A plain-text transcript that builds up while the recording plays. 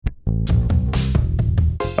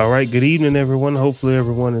All right, good evening, everyone. Hopefully,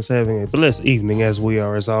 everyone is having a blessed evening as we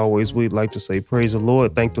are. As always, we'd like to say praise the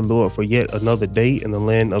Lord. Thank the Lord for yet another day in the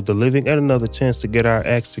land of the living and another chance to get our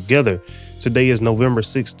acts together. Today is November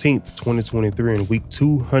 16th, 2023, and week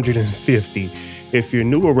 250. If you're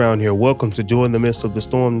new around here, welcome to Joy in the Midst of the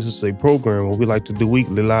Storm. This is a program where we like to do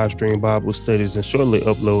weekly live stream Bible studies and shortly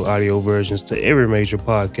upload audio versions to every major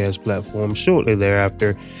podcast platform shortly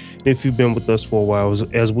thereafter. If you've been with us for a while,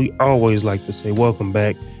 as we always like to say, welcome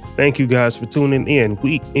back. Thank you guys for tuning in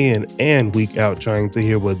and week out, trying to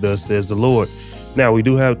hear what thus says the Lord. Now, we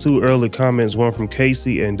do have two early comments, one from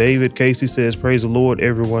Casey and David. Casey says, praise the Lord,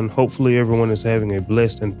 everyone. Hopefully everyone is having a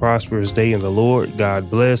blessed and prosperous day in the Lord. God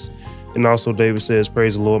bless. And also David says,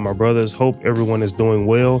 praise the Lord, my brothers. Hope everyone is doing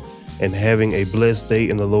well and having a blessed day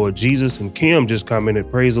in the Lord Jesus. And Kim just commented,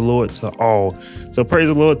 praise the Lord to all. So praise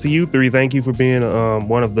the Lord to you three. Thank you for being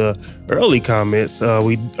one of the early comments.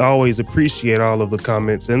 We always appreciate all of the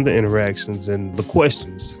comments and the interactions and the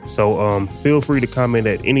questions. So feel free to comment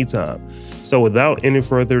at any time. So without any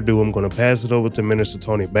further ado, I'm going to pass it over to Minister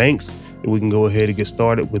Tony Banks, and we can go ahead and get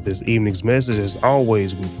started with this evening's message. As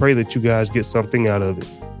always, we pray that you guys get something out of it.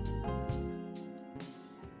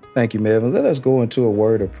 Thank you, Melvin. Let us go into a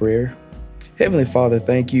word of prayer. Heavenly Father,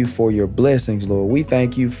 thank you for your blessings, Lord. We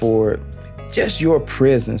thank you for just your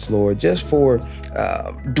presence, Lord, just for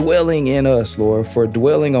dwelling in us, Lord, for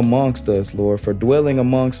dwelling amongst us, Lord, for dwelling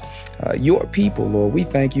amongst your people, Lord. We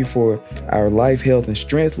thank you for our life, health, and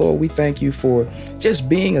strength, Lord. We thank you for just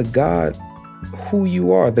being a God who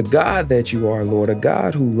you are, the God that you are, Lord, a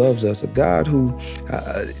God who loves us, a God who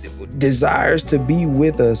desires to be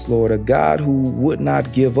with us, Lord, a God who would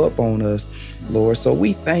not give up on us, Lord. So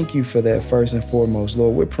we thank you for that first and foremost,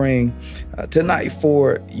 Lord. We're praying tonight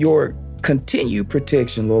for your continued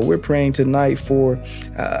protection, Lord. We're praying tonight for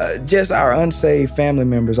just our unsaved family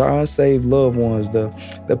members, our unsaved loved ones,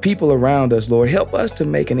 the people around us, Lord. Help us to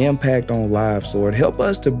make an impact on lives, Lord. Help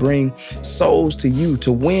us to bring souls to you,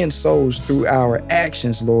 to win souls through our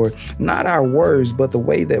actions, Lord. Not our words, but the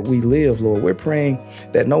way that we live, Lord. We're praying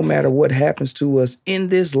that no matter what happens to us in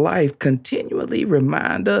this life, continually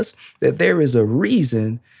remind us that there is a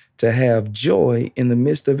reason to have joy in the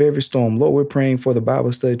midst of every storm. Lord, we're praying for the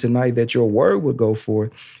Bible study tonight that your word would go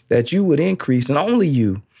forth, that you would increase and only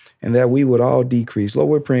you, and that we would all decrease. Lord,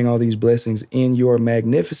 we're praying all these blessings in your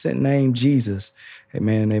magnificent name, Jesus.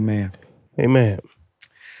 Amen and amen. Amen.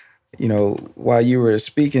 You know, while you were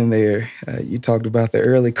speaking there, you talked about the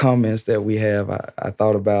early comments that we have. I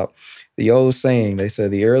thought about the old saying. They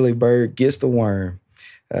said the early bird gets the worm.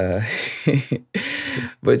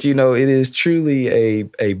 But, you know, it is truly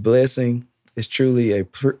a blessing. It's truly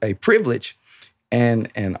a privilege and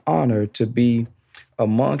an honor to be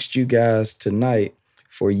amongst you guys tonight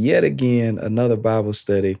for yet again another Bible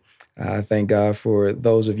study. I thank God for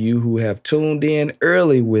those of you who have tuned in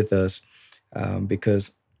early with us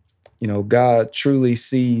because, you know, God truly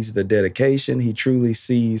sees the dedication. He truly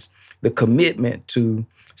sees the commitment to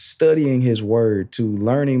studying his word, to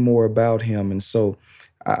learning more about him. And so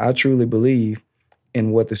I truly believe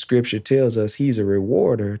in what the scripture tells us. He's a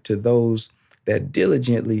rewarder to those that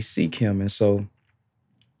diligently seek him. And so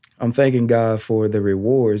I'm thanking God for the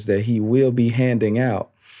rewards that he will be handing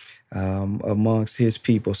out amongst his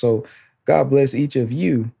people. So God bless each of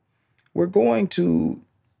you. We're going to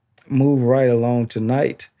move right along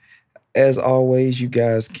tonight. As always, you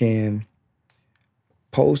guys can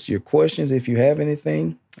post your questions if you have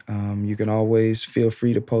anything. You can always feel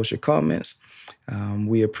free to post your comments.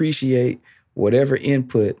 We appreciate whatever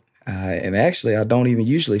input. And actually, I don't even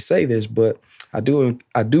usually say this, but I do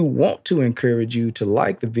want to encourage you to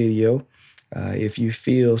like the video if you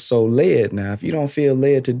feel so led. Now, if you don't feel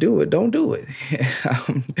led to do it, don't do it.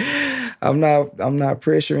 I'm not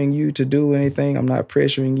pressuring you to do anything. I'm not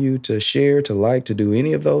pressuring you to share, to like, to do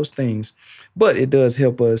any of those things. But it does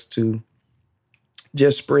help us to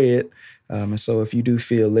just spread. And so if you do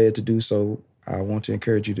feel led to do so, I want to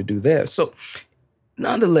encourage you to do that. So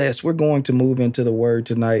nonetheless, we're going to move into the word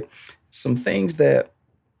tonight. Some things that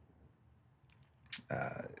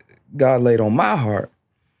God laid on my heart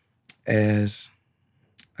as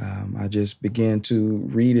I just began to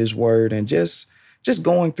read his word and just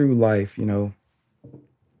going through life. You know,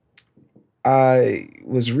 I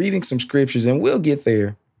was reading some scriptures and we'll get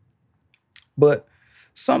there. But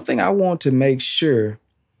something I want to make sure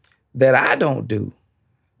that I don't do.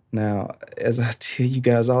 Now, as I tell you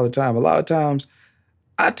guys all the time, a lot of times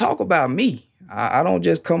I talk about me. I don't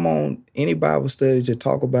just come on any Bible study to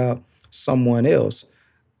talk about someone else.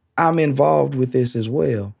 I'm involved with this as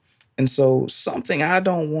well. And so something I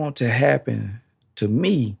don't want to happen to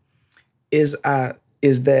me is that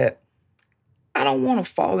I don't want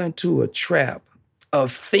to fall into a trap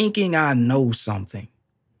of thinking I know something.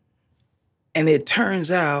 And it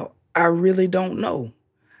turns out I really don't know.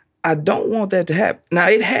 I don't want that to happen. Now,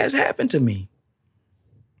 it has happened to me.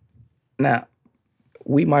 Now,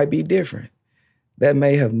 we might be different. That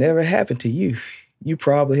may have never happened to you. You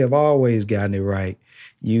probably have always gotten it right.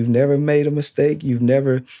 You've never made a mistake. You've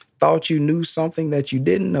never thought you knew something that you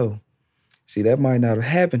didn't know. See, that might not have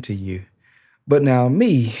happened to you. But now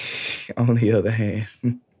me, on the other hand,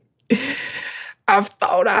 I've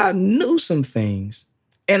thought I knew some things,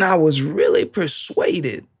 and I was really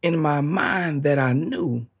persuaded in my mind that I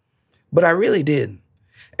knew, but I really didn't.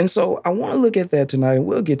 And so I want to look at that tonight, and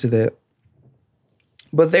we'll get to that.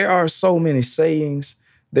 But there are so many sayings,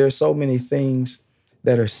 there are so many things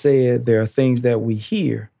that are said, there are things that we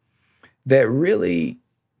hear that really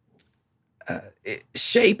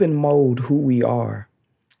shape and mold who we are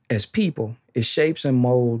as people. It shapes and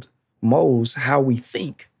molds how we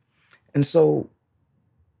think. And so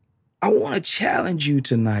I want to challenge you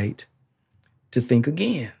tonight to think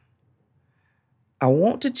again. I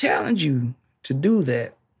want to challenge you to do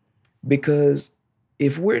that, because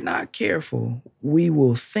if we're not careful, we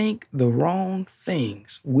will think the wrong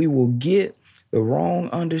things. We will get the wrong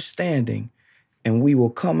understanding, and we will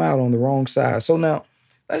come out on the wrong side. So now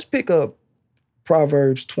let's pick up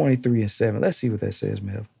Proverbs 23:7. Let's see what that says,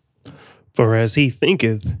 Mel. For as he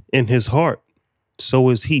thinketh in his heart, so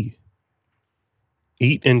is he.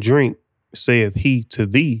 Eat and drink, saith he to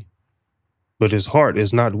thee, but his heart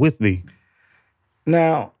is not with thee.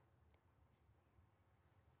 Now,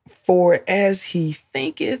 for as he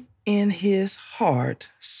thinketh in his heart,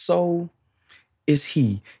 so is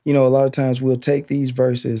he. You know, a lot of times we'll take these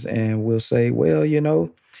verses and we'll say, well,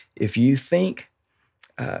 if you think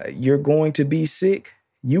you're going to be sick,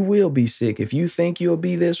 you will be sick. If you think you'll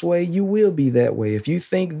be this way, you will be that way. If you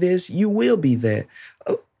think this, you will be that.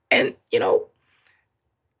 And,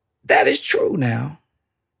 that is true now,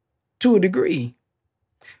 to a degree.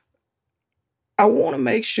 I want to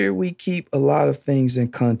make sure we keep a lot of things in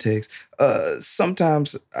context.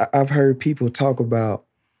 Sometimes I've heard people talk about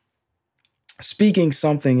speaking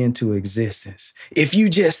something into existence. If you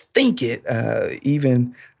just think it,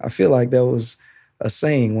 even I feel like that was a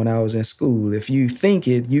saying when I was in school. If you think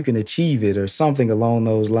it, you can achieve it, or something along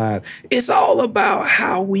those lines. It's all about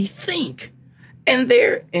how we think. And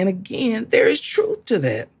again, there is truth to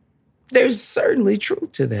that. There's certainly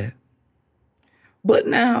truth to that. But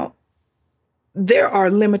now, there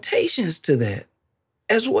are limitations to that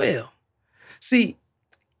as well. See,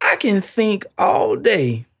 I can think all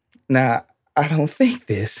day. Now, I don't think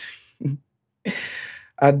this.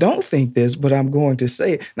 I don't think this, but I'm going to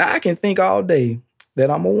say it. Now, I can think all day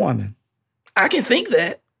that I'm a woman. I can think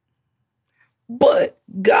that. But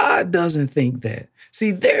God doesn't think that.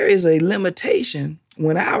 See, there is a limitation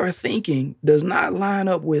when our thinking does not line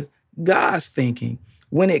up with God's thinking,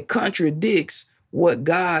 when it contradicts what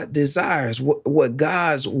God desires, what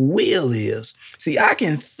God's will is. See, I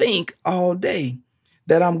can think all day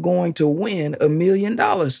that I'm going to win $1 million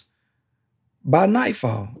by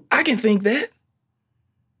nightfall. I can think that.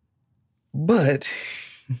 But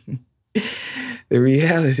the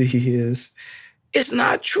reality is, it's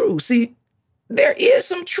not true. See, there is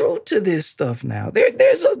some truth to this stuff now.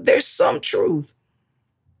 There's some truth.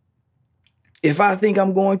 If I think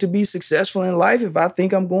I'm going to be successful in life, if I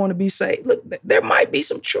think I'm going to be saved, look, there might be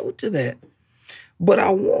some truth to that. But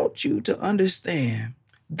I want you to understand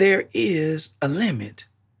there is a limit.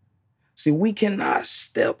 See, we cannot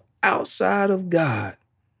step outside of God.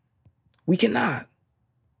 We cannot.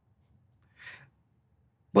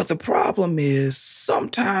 But the problem is,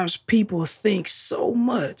 sometimes people think so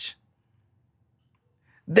much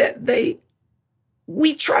that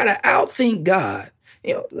we try to outthink God.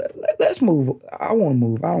 Let's move. I want to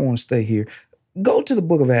move. I don't want to stay here. Go to the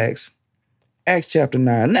book of Acts, Acts chapter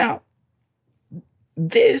 9. Now,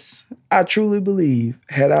 this, I truly believe,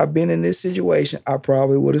 had I been in this situation, I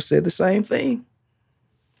probably would have said the same thing.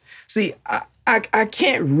 See, I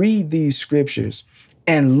can't read these scriptures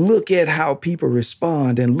and look at how people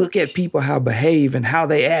respond and look at people how behave and how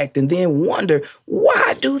they act and then wonder,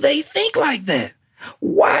 why do they think like that?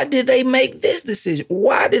 Why did they make this decision?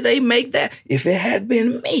 Why did they make that? If it had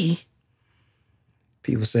been me,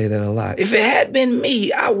 people say that a lot. If it had been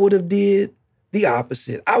me, I would have did the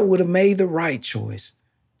opposite. I would have made the right choice.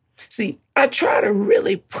 See, I try to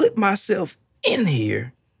really put myself in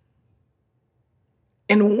here.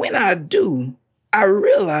 And when I do, I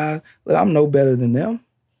realize that I'm no better than them.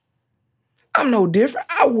 I'm no different.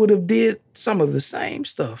 I would have did some of the same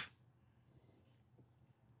stuff.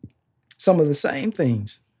 Some of the same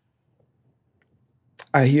things.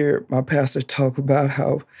 I hear my pastor talk about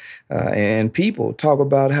how, and people talk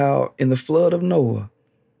about how in the flood of Noah,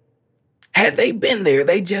 had they been there,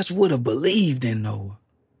 they just would have believed in Noah.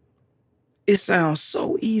 It sounds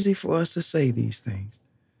so easy for us to say these things.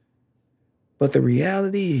 But the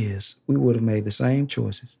reality is we would have made the same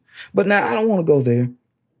choices. But now I don't want to go there.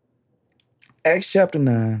 Acts chapter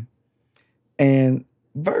 9 and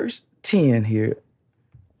verse 10 here.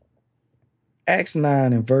 Acts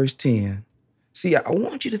 9 and verse 10. See, I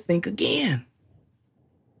want you to think again.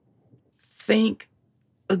 Think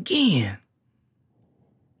again.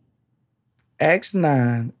 Acts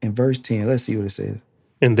 9 and verse 10. Let's see what it says.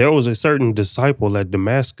 And there was a certain disciple at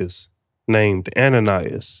Damascus named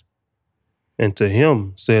Ananias. And to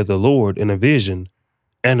him said the Lord in a vision,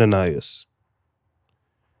 Ananias.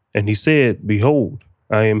 And he said, Behold,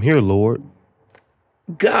 I am here, Lord.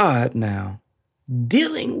 God now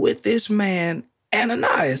dealing with this man,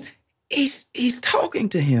 Ananias. He's talking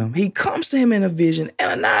to him. He comes to him in a vision.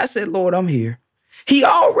 Ananias said, Lord, I'm here. He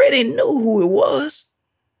already knew who it was.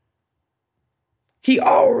 He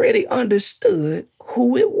already understood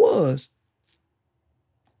who it was.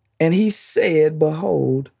 And he said,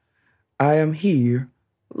 Behold, I am here,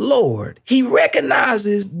 Lord. He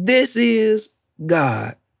recognizes this is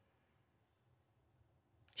God.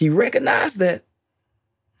 He recognized that.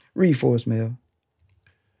 Read for us, Mel.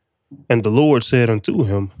 And the Lord said unto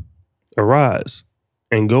him, Arise,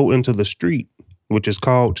 and go into the street, which is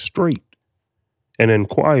called Straight, and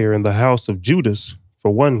inquire in the house of Judas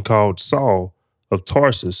for one called Saul of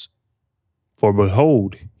Tarsus. For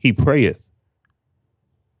behold, he prayeth,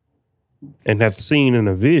 and hath seen in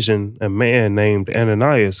a vision a man named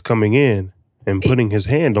Ananias coming in, and putting his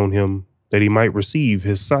hand on him, that he might receive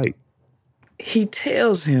his sight. He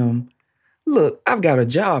tells him, look, I've got a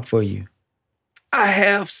job for you. I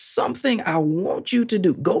have something I want you to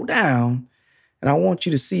do. Go down, and I want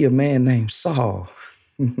you to see a man named Saul.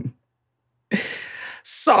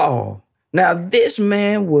 Saul. Now, this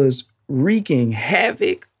man was wreaking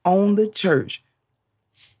havoc on the church.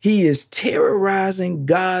 He is terrorizing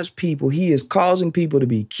God's people. He is causing people to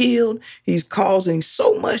be killed. He's causing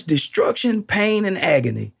so much destruction, pain, and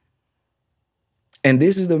agony. And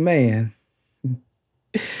this is the man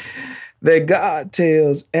that God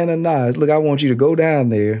tells Ananias, look, I want you to go down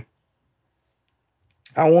there.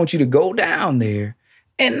 I want you to go down there.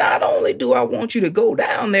 And not only do I want you to go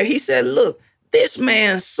down there, he said, look, this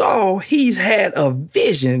man Saul, he's had a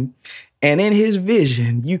vision. And in his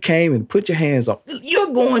vision, you came and put your hands on.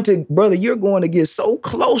 You're going to get so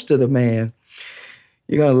close to the man.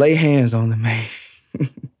 You're going to lay hands on the man.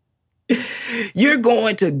 You're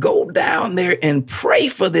going to go down there and pray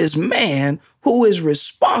for this man who is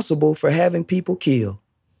responsible for having people killed.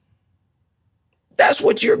 That's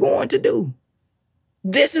what you're going to do.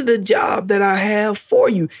 This is the job that I have for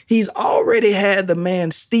you. He's already had the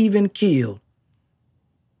man Stephen killed.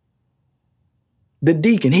 The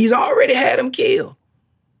deacon, he's already had him killed.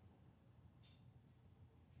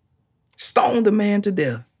 Stoned the man to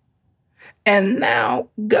death. And now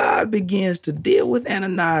God begins to deal with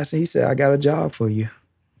Ananias. And he said, I got a job for you.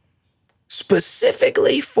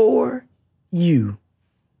 Specifically for you.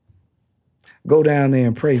 Go down there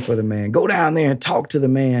and pray for the man. Go down there and talk to the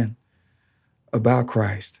man about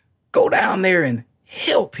Christ. Go down there and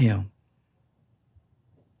help him.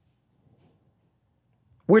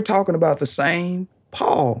 We're talking about the same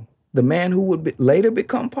Paul, the man who would later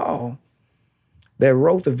become Paul, that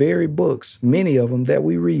wrote the very books, many of them that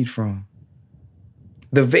we read from.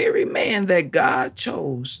 The very man that God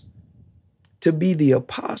chose to be the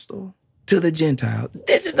apostle to the Gentiles.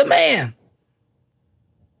 This is the man.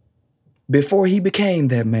 Before he became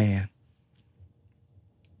that man.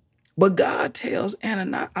 But God tells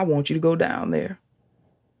Ananias, I want you to go down there.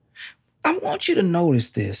 I want you to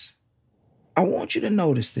notice this. I want you to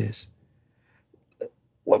notice this.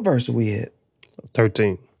 What verse are we at?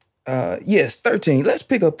 13. Yes, 13. Let's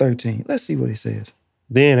pick up 13. Let's see what it says.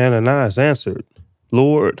 Then Ananias answered,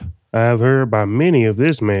 Lord, I have heard by many of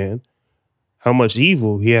this man how much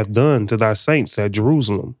evil he hath done to thy saints at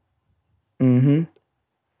Jerusalem. Mm-hmm.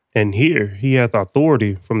 And here he hath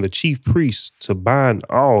authority from the chief priests to bind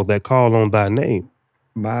all that call on thy name.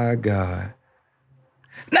 My God.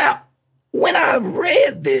 Now, when I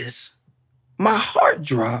read this, my heart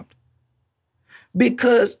dropped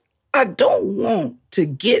because I don't want to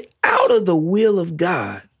get out of the will of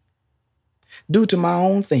God due to my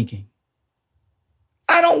own thinking.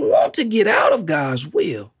 I don't want to get out of God's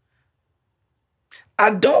will.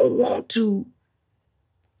 I don't want to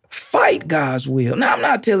fight God's will. Now, I'm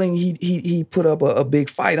not telling he put up a big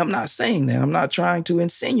fight. I'm not saying that. I'm not trying to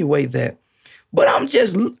insinuate that. But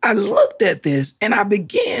I looked at this and I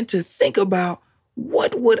began to think about,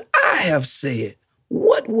 what would I have said?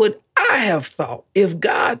 What would I have thought if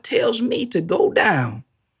God tells me to go down?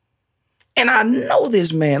 And I know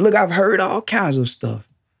this man. Look, I've heard all kinds of stuff.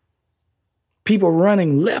 People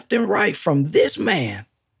running left and right from this man.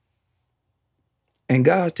 And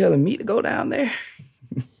God's telling me to go down there.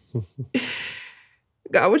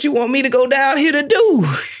 God, what you want me to go down here to do?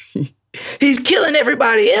 He's killing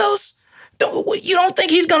everybody else. You don't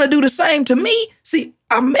think he's going to do the same to me? See,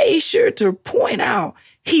 I made sure to point out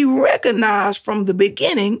he recognized from the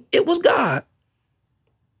beginning it was God.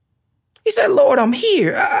 He said, Lord, I'm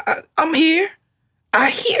here. I'm here. I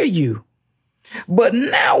hear you. But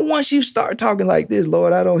now once you start talking like this,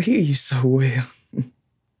 Lord, I don't hear you so well.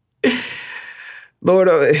 Lord,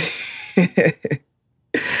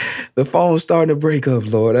 the phone's starting to break up,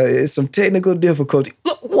 Lord. It's some technical difficulty.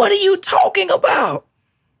 Look, what are you talking about?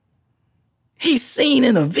 He's seen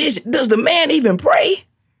in a vision. Does the man even pray?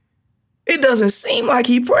 It doesn't seem like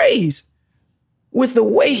he prays with the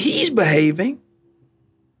way he's behaving.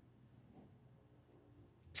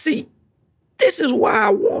 See, this is why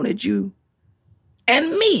I wanted you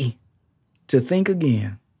and me to think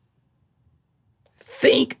again.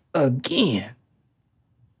 Think again.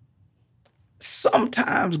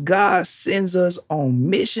 Sometimes God sends us on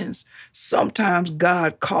missions. Sometimes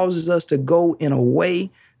God causes us to go in a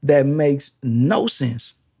way that makes no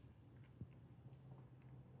sense.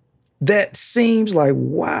 That seems like,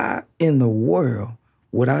 why in the world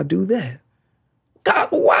would I do that? God,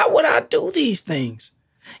 why would I do these things?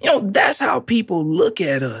 That's how people look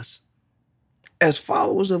at us as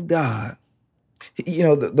followers of God.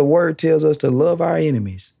 The word tells us to love our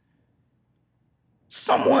enemies.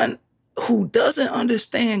 Someone who doesn't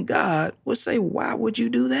understand God would say, why would you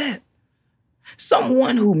do that?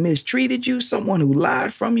 Someone who mistreated you, someone who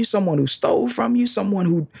lied from you, someone who stole from you, someone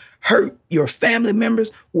who hurt your family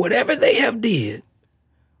members, whatever they have did,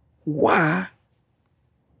 why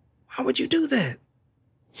would you do that?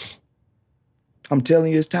 I'm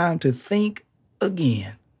telling you, it's time to think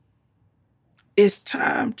again. It's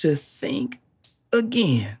time to think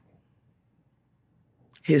again.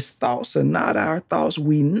 His thoughts are not our thoughts.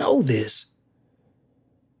 We know this.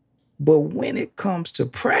 But when it comes to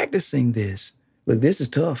practicing this, look, this is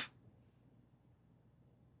tough.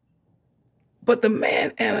 But the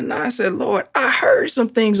man Ananias said, Lord, I heard some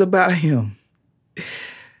things about him.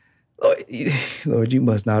 Lord, you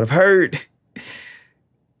must not have heard.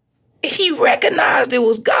 He recognized it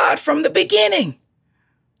was God from the beginning.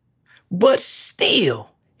 But still,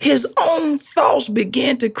 his own thoughts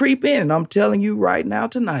began to creep in. And I'm telling you right now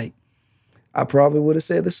tonight, I probably would have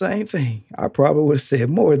said the same thing. I probably would have said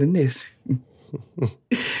more than this.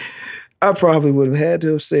 I probably would have had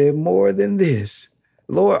to have said more than this.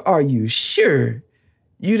 Lord, are you sure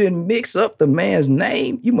you didn't mix up the man's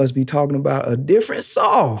name? You must be talking about a different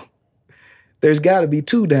Saul. There's got to be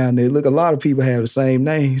two down there. Look, a lot of people have the same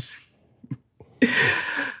names.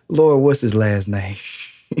 Lord, what's his last name?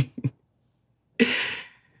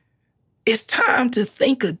 It's time to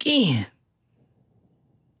think again.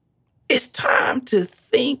 It's time to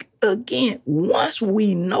think again. Once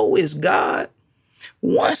we know it's God,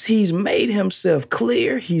 once he's made himself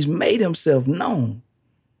clear, he's made himself known,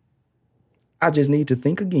 I just need to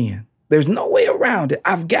think again. There's no way around it.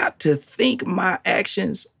 I've got to think my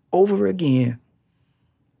actions over again.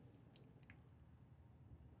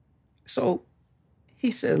 So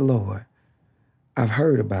he said, Lord, I've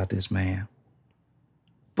heard about this man.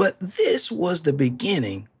 But this was the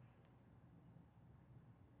beginning.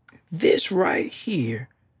 This right here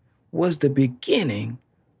was the beginning.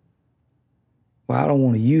 Well, I don't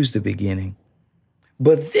want to use the beginning,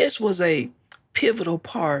 but this was a pivotal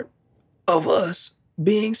part of us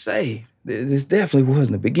being saved. This definitely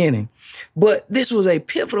wasn't the beginning, but this was a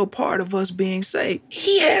pivotal part of us being saved.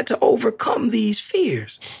 He had to overcome these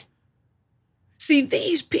fears. See,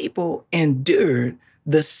 these people endured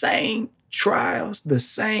the same trials, the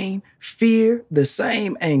same fear, the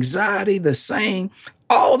same anxiety,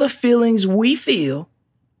 all the feelings we feel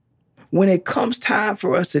when it comes time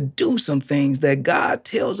for us to do some things that God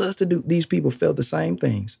tells us to do. These people felt the same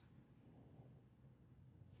things.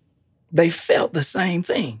 They felt the same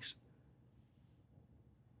things.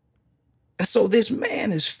 And so this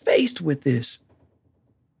man is faced with this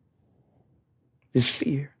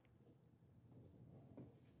fear.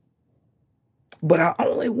 But I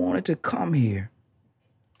only wanted to come here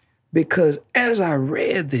because as I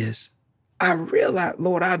read this, I realized,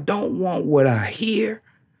 Lord, I don't want what I hear.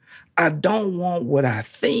 I don't want what I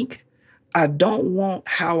think. I don't want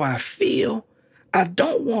how I feel. I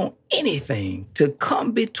don't want anything to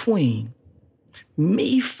come between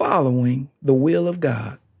me following the will of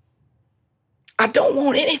God. I don't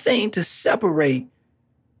want anything to separate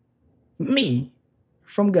me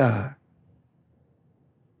from God.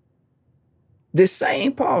 This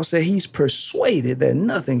same Paul said he's persuaded that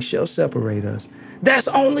nothing shall separate us. That's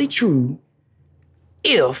only true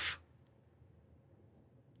if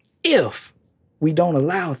we don't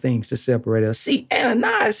allow things to separate us. See,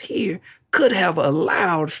 Ananias here could have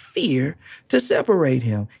allowed fear to separate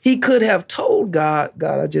him. He could have told God,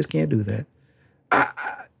 I just can't do that.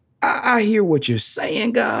 I hear what you're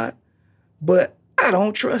saying, God, but I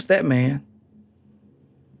don't trust that man.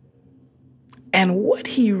 And what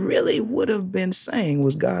he really would have been saying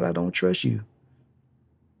was, God, I don't trust you.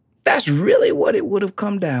 That's really what it would have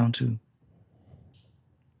come down to.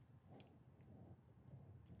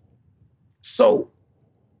 So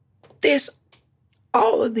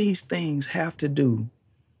all of these things have to do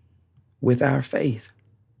with our faith.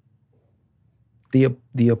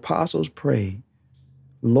 The apostles prayed,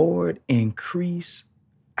 Lord, increase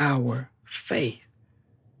our faith.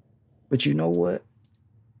 But you know what?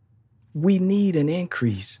 We need an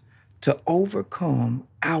increase to overcome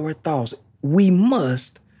our thoughts. We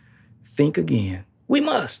must think again. We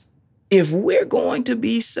must. If we're going to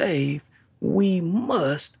be saved, we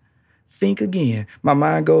must think again. My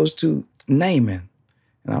mind goes to Naaman,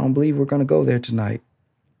 and I don't believe we're going to go there tonight.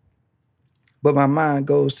 But my mind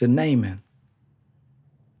goes to Naaman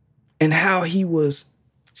and how he was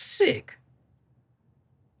sick.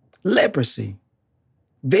 Leprosy,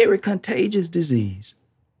 very contagious disease.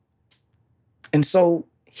 And so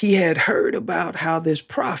he had heard about how this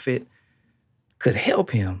prophet could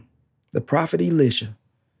help him, the prophet Elisha.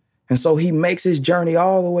 And so he makes his journey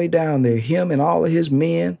all the way down there, him and all of his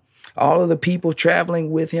men, all of the people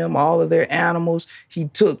traveling with him, all of their animals. He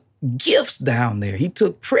took gifts down there. He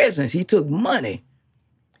took presents. He took money.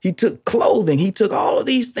 He took clothing. He took all of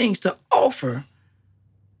these things to offer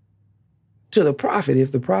to the prophet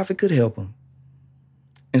if the prophet could help him.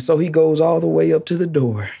 And so he goes all the way up to the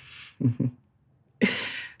door.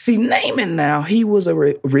 See, Naaman now, he was a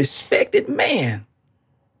respected man.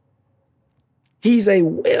 He's a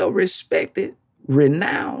well-respected,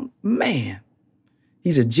 renowned man.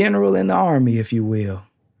 He's a general in the army, if you will.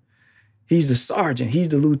 He's the sergeant. He's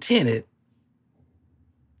the lieutenant.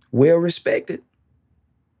 Well-respected.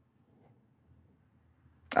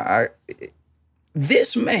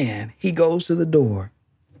 This man, he goes to the door.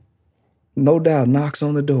 No doubt knocks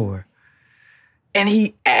on the door. And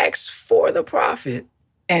he asks for the prophet.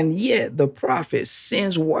 And yet the prophet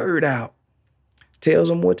sends word out, tells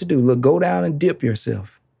him what to do. Look, go down and dip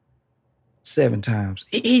yourself 7 times.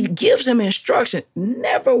 He gives him instruction.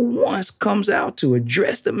 Never once comes out to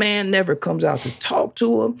address the man, never comes out to talk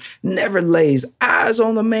to him, never lays eyes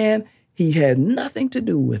on the man. He had nothing to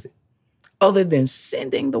do with it other than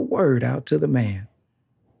sending the word out to the man.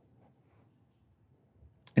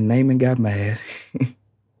 And Naaman got mad.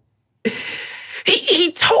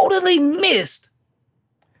 He totally missed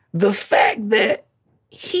the fact that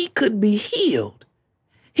he could be healed.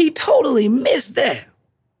 He totally missed that.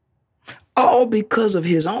 All because of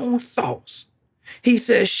his own thoughts. He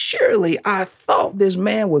says, surely I thought this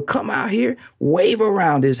man would come out here, wave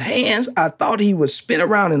around his hands. I thought he would spin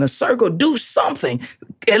around in a circle, do something.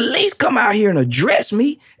 At least come out here and address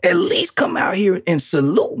me. At least come out here and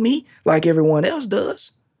salute me like everyone else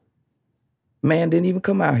does. Man didn't even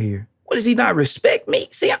come out here. What, does he not respect me?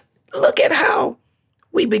 See, look at how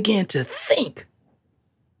we begin to think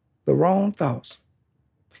the wrong thoughts.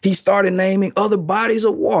 He started naming other bodies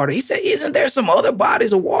of water. He said, isn't there some other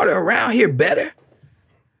bodies of water around here better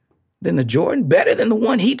than the Jordan? Better than the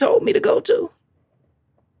one he told me to go to?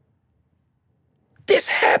 This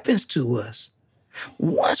happens to us.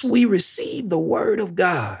 Once we receive the word of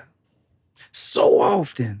God, so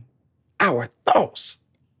often our thoughts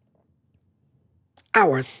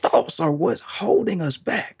are what's holding us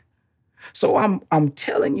back. So I'm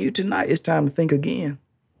telling you tonight, it's time to think again.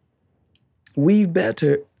 We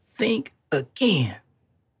better think again.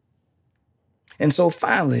 And so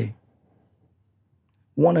finally,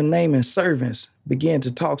 one of Naaman's servants began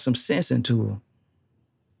to talk some sense into him.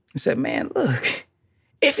 He said, man, look,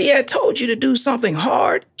 if he had told you to do something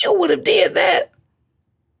hard, you would have did that.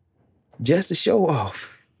 Just to show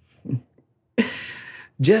off.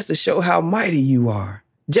 Just to show how mighty you are.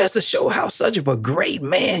 Just to show how such of a great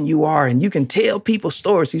man you are. And you can tell people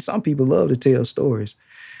stories. See, some people love to tell stories.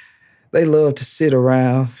 They love to sit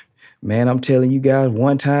around. Man, I'm telling you guys,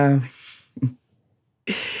 one time,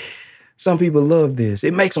 some people love this.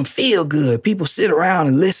 It makes them feel good. People sit around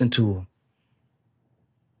and listen to them.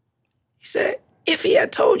 He said, if he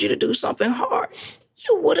had told you to do something hard,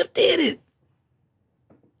 you would have did it.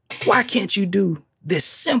 Why can't you do this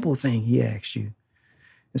simple thing? He asked you.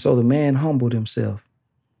 And so the man humbled himself,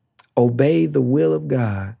 obeyed the will of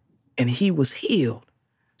God, and he was healed.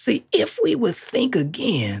 See, if we would think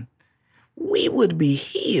again, we would be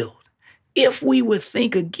healed. If we would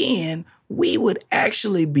think again, we would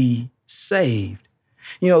actually be saved.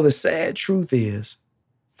 You know, the sad truth is,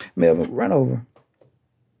 Melvin, run over.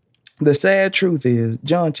 The sad truth is,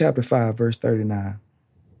 John chapter 5, verse 39.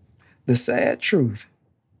 The sad truth,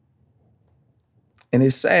 and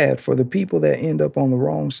it's sad for the people that end up on the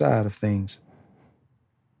wrong side of things.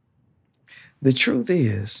 The truth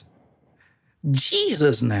is,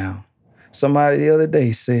 Jesus now. Somebody the other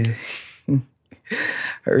day said,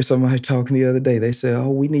 heard somebody talking the other day. They said, oh,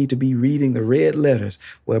 we need to be reading the red letters.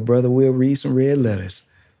 Well, brother, we'll read some red letters.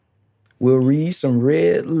 We'll read some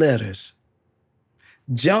red letters.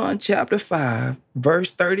 John chapter 5,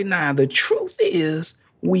 verse 39. The truth is,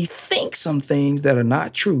 we think some things that are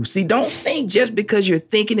not true. See, don't think just because you're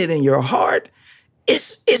thinking it in your heart,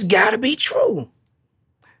 it's got to be true.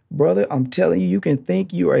 Brother, I'm telling you, you can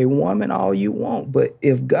think you're a woman all you want, but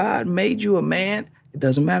if God made you a man, it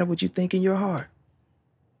doesn't matter what you think in your heart.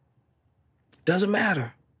 It doesn't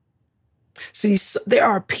matter. See, there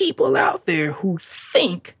are people out there who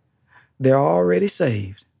think they're already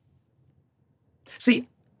saved. See,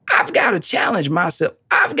 I've got to challenge myself.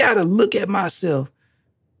 I've got to look at myself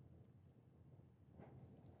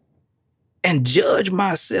and judge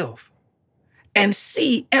myself and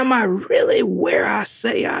see, am I really where I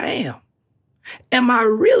say I am? Am I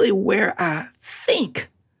really where I think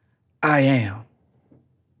I am?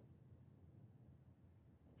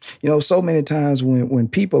 You know, so many times when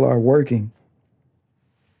people are working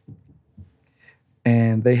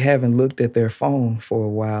and they haven't looked at their phone for a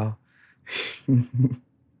while,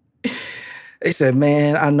 they said,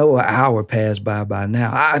 man, I know an hour passed by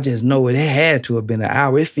now. I just know it had to have been an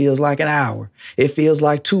hour. It feels like an hour. It feels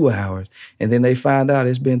like 2 hours. And then they find out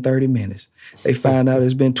it's been 30 minutes. They find out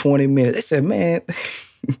it's been 20 minutes. They said, man,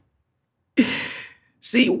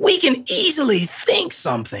 see, we can easily think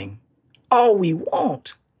something all we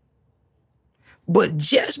want. But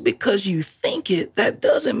just because you think it, that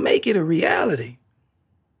doesn't make it a reality.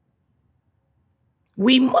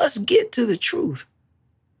 We must get to the truth.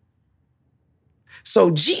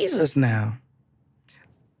 So Jesus now,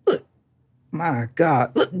 look, my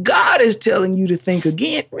God, look, God is telling you to think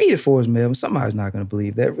again. Read it for us, Melvin. Somebody's not going to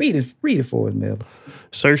believe that. Read it for us, Melvin.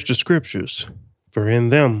 Search the scriptures, for in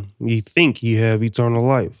them ye think ye have eternal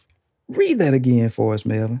life. Read that again for us,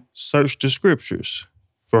 Melvin. Search the scriptures,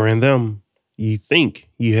 for in them ye think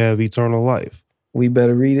ye have eternal life. We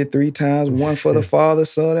better read it 3 times, one for the Father,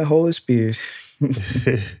 Son, and Holy Spirit.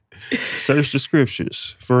 Search the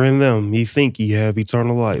scriptures, for in them ye think ye have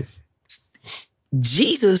eternal life.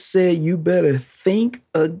 Jesus said you better think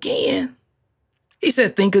again. He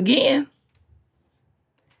said, think again.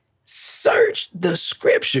 Search the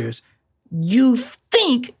scriptures. You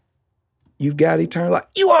think you've got eternal life.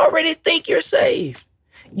 You already think you're saved.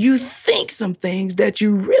 You think some things that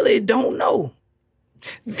you really don't know.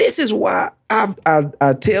 This is why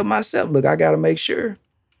I tell myself, look, I got to make sure.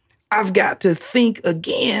 I've got to think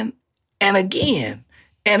again and again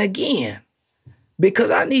and again,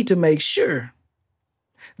 because I need to make sure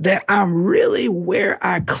that I'm really where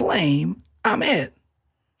I claim I'm at.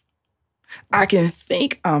 I can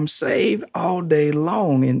think I'm saved all day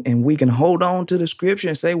long, and we can hold on to the scripture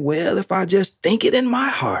and say, well, if I just think it in my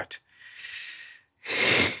heart.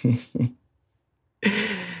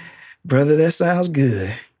 Brother, that sounds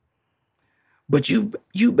good. But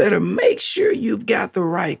you better make sure you've got the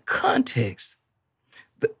right context.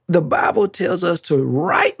 The Bible tells us to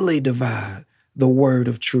rightly divide the word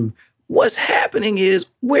of truth. What's happening is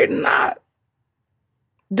we're not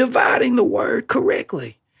dividing the word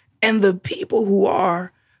correctly. And the people who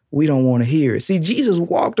are, we don't want to hear it. See, Jesus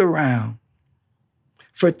walked around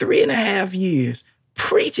for 3.5 years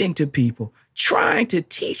preaching to people, trying to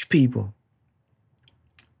teach people.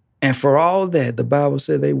 And for all that, the Bible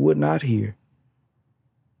said they would not hear.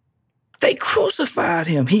 They crucified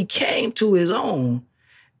him. He came to his own,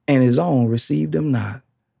 and his own received him not.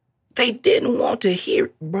 They didn't want to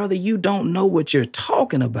hear, brother, you don't know what you're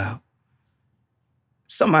talking about.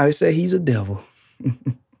 Somebody said he's a devil.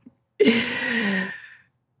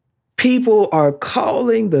 People are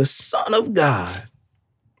calling the Son of God,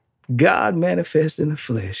 God manifest in the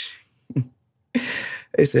flesh.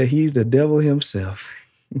 They said he's the devil himself.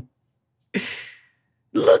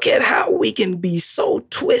 Look at how we can be so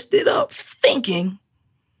twisted up thinking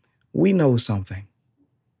we know something.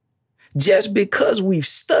 Just because we've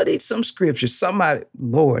studied some scripture, somebody,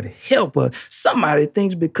 Lord, help us. Somebody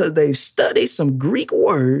thinks because they've studied some Greek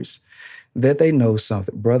words that they know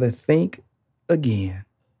something. Brother, think again.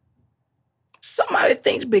 Somebody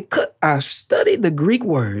thinks because I've studied the Greek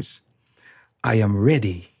words, I am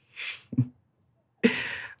ready.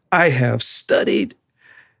 I have studied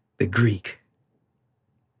the Greek.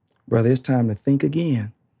 Brother, it's time to think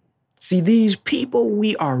again. See, these people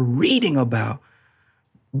we are reading about,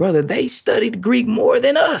 brother, they studied Greek more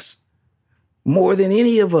than us, more than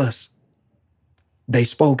any of us. They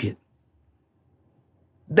spoke it.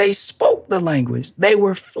 They spoke the language. They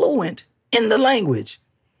were fluent in the language.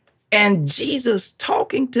 And Jesus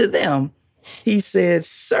talking to them, he said,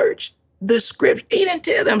 search the scripture. He didn't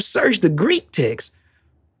tell them search the Greek text.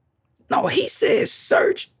 No, he said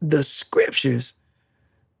search the scriptures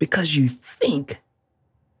because you think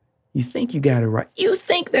you got it right. You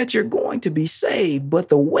think that you're going to be saved, but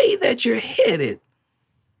the way that you're headed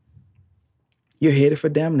for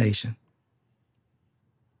damnation.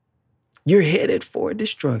 You're headed for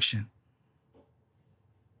destruction.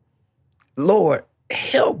 Lord,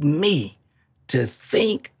 help me to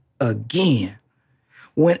think again.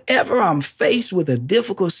 Whenever I'm faced with a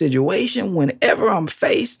difficult situation, whenever I'm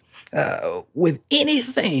faced with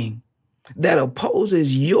anything that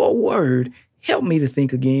opposes your word, help me to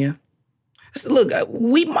think again. Look,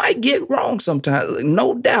 we might get wrong sometimes.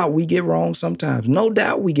 No doubt we get wrong sometimes. No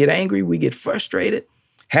doubt we get angry, we get frustrated.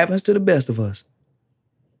 Happens to the best of us.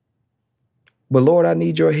 But Lord, I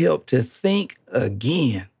need your help to think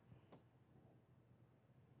again.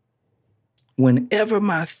 Whenever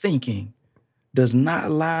my thinking does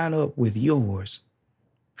not line up with yours.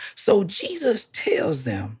 So Jesus tells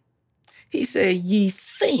them, he said, ye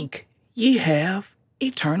think ye have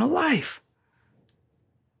eternal life.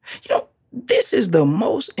 You know, this is the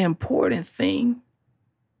most important thing.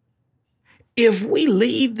 If we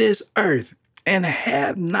leave this earth and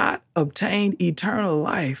have not obtained eternal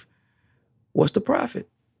life, what's the profit?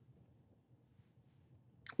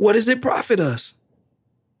 What does it profit us?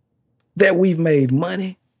 That we've made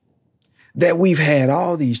money, that we've had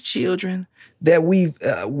all these children, that we've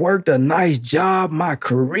worked a nice job, my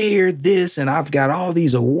career, this, and I've got all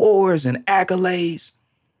these awards and accolades.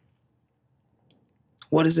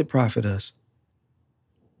 What does it profit us?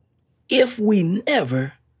 If we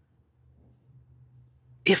never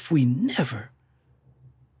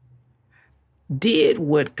did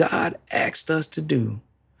what God asked us to do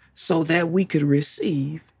so that we could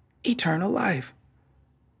receive eternal life.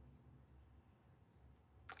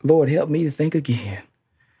 Lord, help me to think again.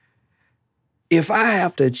 If I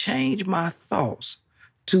have to change my thoughts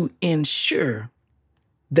to ensure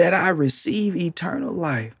that I receive eternal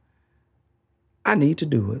life, I need to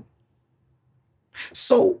do it.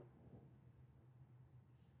 So,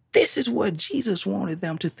 this is what Jesus wanted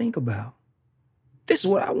them to think about. This is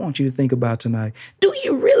what I want you to think about tonight. Do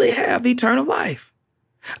you really have eternal life?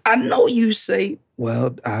 I know you say,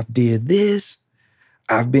 well, I did this.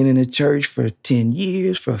 I've been in the church for 10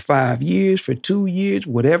 years, for 5 years, for 2 years,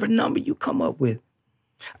 whatever number you come up with.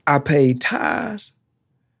 I paid tithes.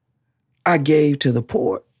 I gave to the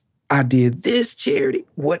poor. I did this charity.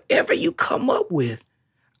 Whatever you come up with,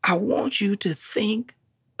 I want you to think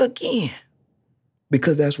again.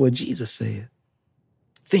 Because that's what Jesus said.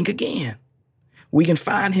 Think again. We can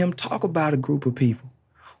find him talk about a group of people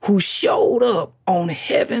who showed up on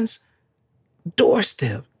heaven's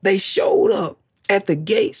doorstep. They showed up at the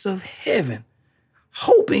gates of heaven,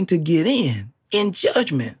 hoping to get in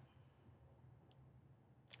judgment.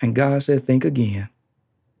 And God said, think again.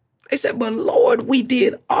 They said, but Lord, we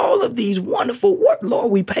did all of these wonderful work.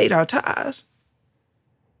 Lord, we paid our tithes.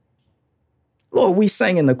 Lord, we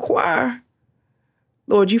sang in the choir.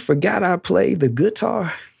 Lord, you forgot I played the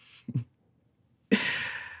guitar.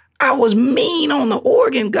 I was mean on the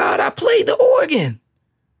organ, God. I played the organ.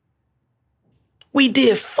 We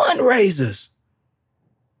did fundraisers.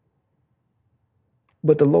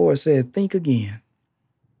 But the Lord said, think again.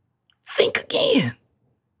 Think again.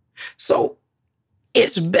 So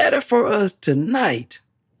it's better for us tonight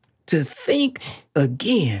to think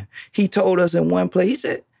again. He told us in one place, he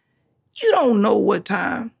said, you don't know what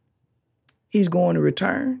time he's going to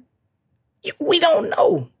return. We don't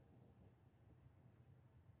know.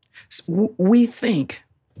 We think.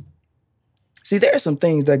 See, there are some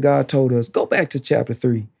things that God told us. Go back to chapter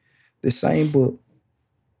 3, the same book.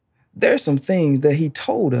 There are some things that he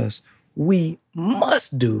told us we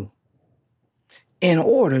must do in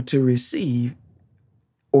order to receive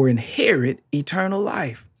or inherit eternal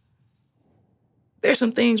life. There's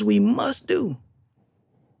some things we must do.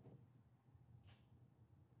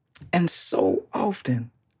 And so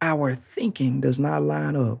often, our thinking does not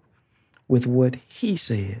line up with what he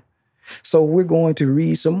said. So we're going to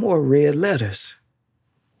read some more red letters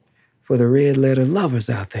for the red letter lovers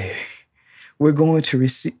out there. We're going to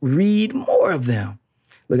read more of them.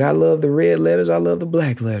 Look, I love the red letters. I love the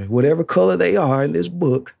black letter. Whatever color they are in this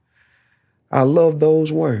book, I love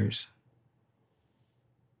those words.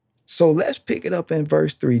 So let's pick it up in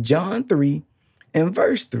verse 3. John 3 and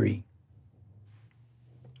verse 3.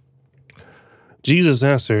 Jesus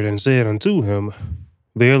answered and said unto him,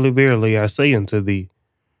 Verily, verily, I say unto thee,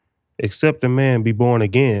 except a man be born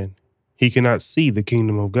again, he cannot see the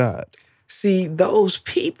kingdom of God. See, those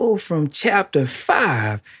people from chapter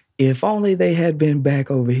 5, if only they had been back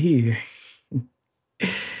over here.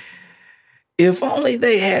 If only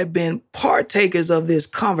they had been partakers of this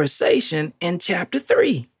conversation in chapter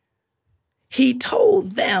 3. He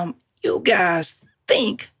told them, you guys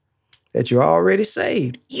think that you're already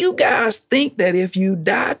saved. You guys think that if you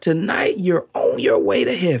die tonight, you're on your way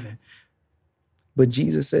to heaven. But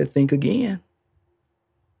Jesus said, think again.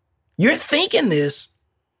 You're thinking this,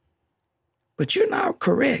 but you're not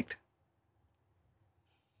correct.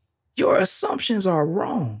 Your assumptions are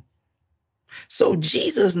wrong. So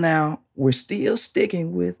Jesus now, we're still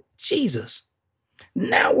sticking with Jesus.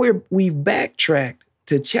 Now we've backtracked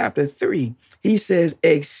to chapter 3. He says,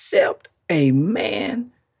 except a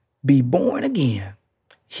man be born again,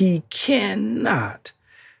 he cannot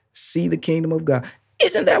see the kingdom of God.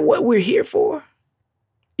 Isn't that what we're here for?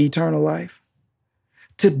 Eternal life.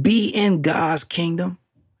 To be in God's kingdom,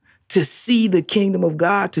 to see the kingdom of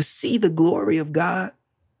God, to see the glory of God.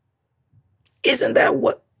 Is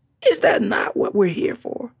that not what we're here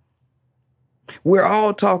for? We're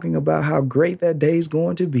all talking about how great that day is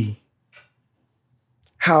going to be.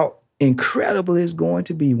 How incredible it's going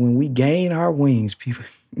to be when we gain our wings, people.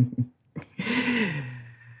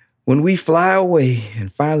 When we fly away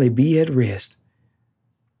and finally be at rest.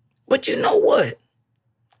 But you know what?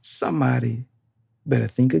 Somebody better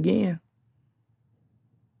think again.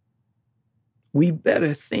 We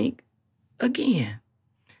better think again.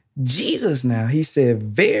 Jesus now, he said,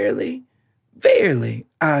 verily, verily,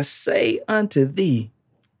 I say unto thee.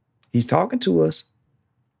 He's talking to us.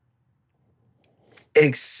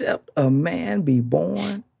 Except a man be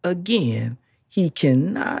born again, he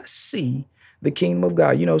cannot see the kingdom of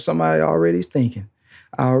God. You know, somebody already is thinking,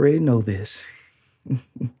 I already know this.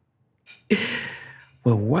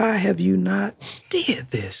 Well, why have you not did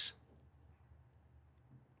this?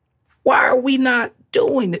 Why are we not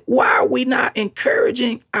doing it? Why are we not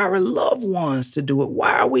encouraging our loved ones to do it?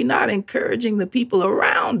 Why are we not encouraging the people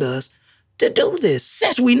around us to do this?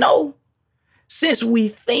 Since we know, since we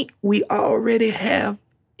think we already have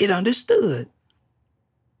it understood.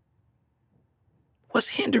 What's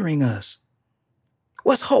hindering us?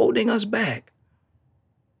 What's holding us back?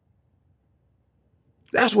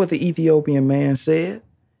 That's what the Ethiopian man said.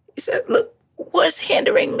 He said, look, what's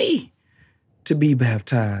hindering me to be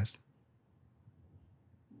baptized?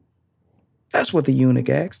 That's what the eunuch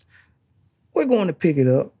asked. We're going to pick it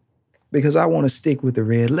up because I want to stick with the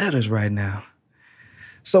red letters right now.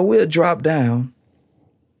 So we'll drop down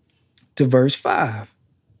to verse 5.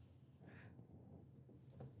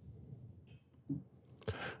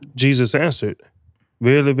 Jesus answered,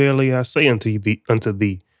 Verily, verily, I say unto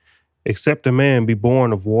thee, except a man be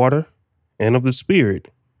born of water and of the Spirit,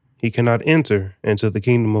 he cannot enter into the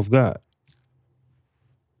kingdom of God.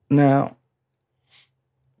 Now,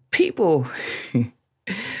 people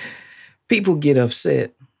get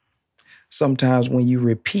upset sometimes when you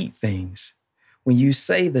repeat things, when you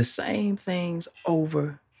say the same things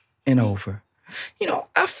over and over. You know,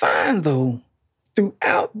 I find though,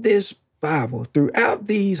 throughout this Bible, throughout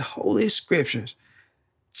these holy scriptures,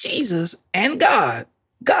 Jesus and God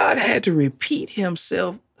had to repeat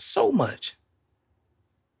himself so much.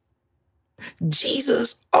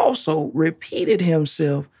 Jesus also repeated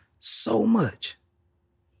himself so much.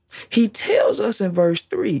 He tells us in verse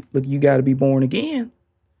 3, look, you got to be born again,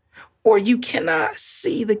 or you cannot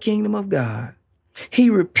see the kingdom of God. He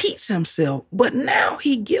repeats himself, but now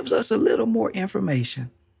he gives us a little more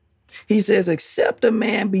information. He says, except a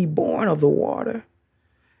man be born of the water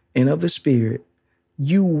and of the Spirit,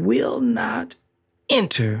 you will not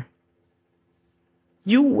enter.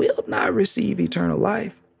 You will not receive eternal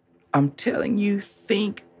life. I'm telling you,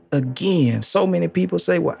 think again. So many people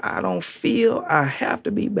say, well, I don't feel I have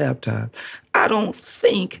to be baptized. I don't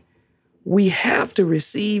think we have to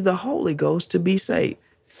receive the Holy Ghost to be saved.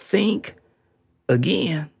 Think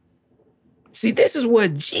again. See, this is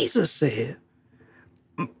what Jesus said.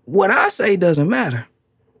 What I say doesn't matter.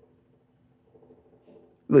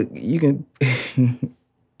 Look, you can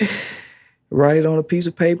Write it on a piece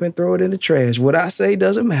of paper and throw it in the trash. What I say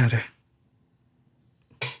doesn't matter.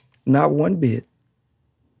 Not one bit.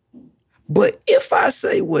 But if I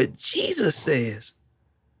say what Jesus says,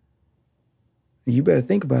 you better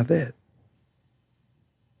think about that.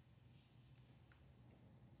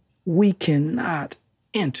 We cannot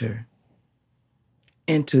enter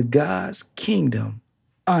into God's kingdom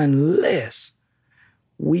unless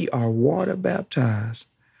we are water baptized,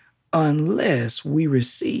 unless we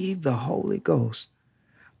receive the Holy Ghost,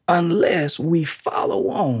 unless we follow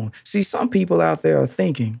on. See, some people out there are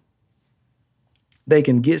thinking they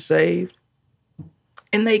can get saved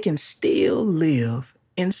and they can still live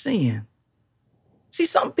in sin. See,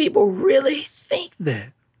 some people really think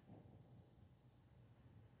that.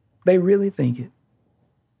 They really think it.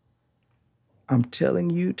 I'm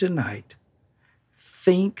telling you tonight,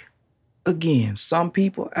 think again. Some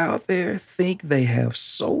people out there think they have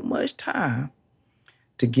so much time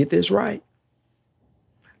to get this right.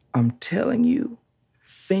 I'm telling you,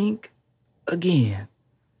 think again.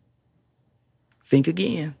 Think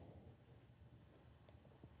again.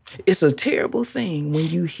 It's a terrible thing when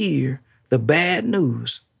you hear the bad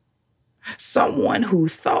news. Someone who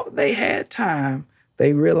thought they had time,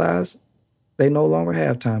 they realize they no longer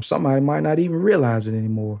have time. Somebody might not even realize it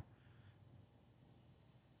anymore.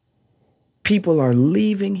 People are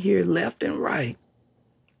leaving here left and right.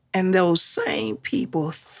 And those same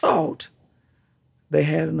people thought they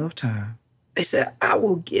had enough time. They said, I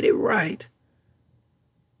will get it right.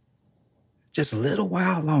 Just a little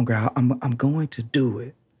while longer. I'm going to do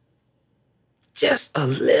it. Just a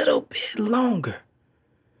little bit longer.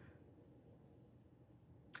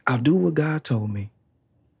 I'll do what God told me.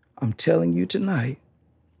 I'm telling you tonight,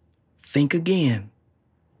 think again.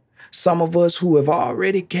 Some of us who have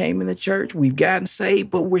already came in the church, we've gotten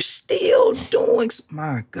saved, but we're still doing,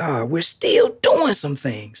 we're still doing some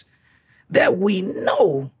things that we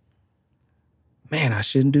know, man, I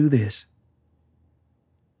shouldn't do this.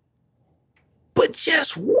 But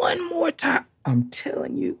just one more time, I'm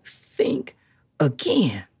telling you, think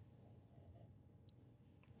again.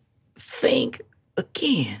 Think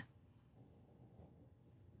again.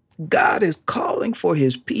 God is calling for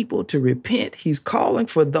his people to repent. He's calling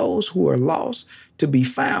for those who are lost to be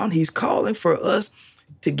found. He's calling for us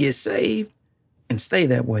to get saved and stay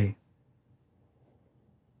that way.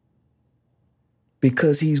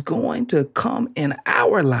 Because he's going to come in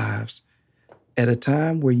our lives at a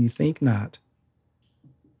time where you think not.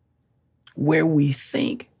 Where we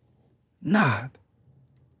think not.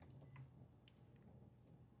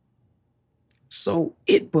 So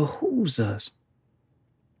it behooves us.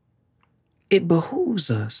 It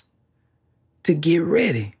behooves us to get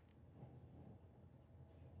ready.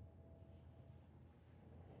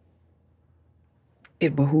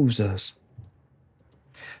 It behooves us.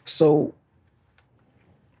 So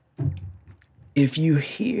if you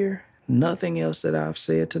hear nothing else that I've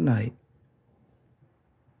said tonight,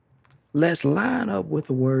 let's line up with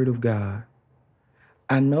the word of God.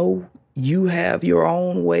 I know you have your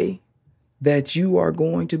own way that you are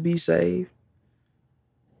going to be saved,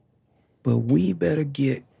 but we better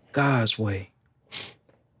get God's way.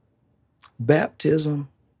 Baptism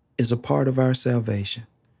is a part of our salvation.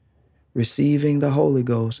 Receiving the Holy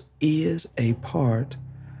Ghost is a part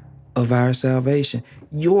of our salvation.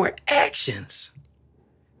 Your actions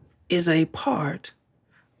is a part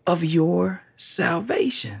of your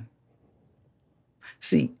salvation.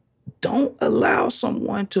 See, don't allow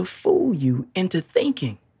someone to fool you into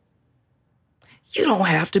thinking you don't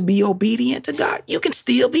have to be obedient to God. You can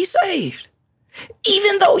still be saved.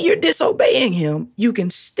 Even though you're disobeying him, you can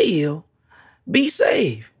still be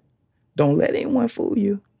saved. Don't let anyone fool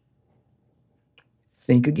you.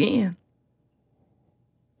 Think again.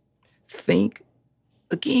 Think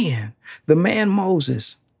again. The man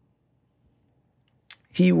Moses,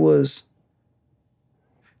 he was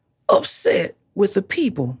upset with the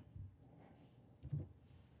people.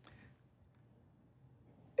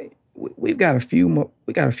 We got a few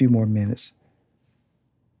more minutes.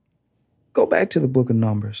 Go back to the book of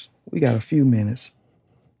Numbers. We got a few minutes.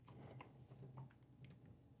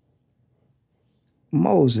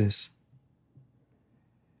 Moses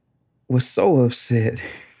was so upset.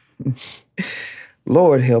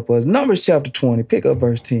 Lord help us. Numbers chapter 20, pick up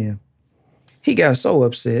verse 10. He got so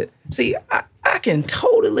upset. See, I can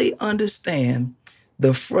totally understand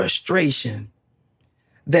the frustration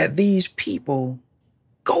that these people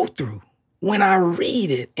go through when I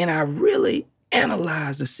read it and I really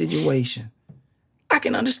analyze the situation. I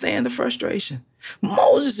can understand the frustration.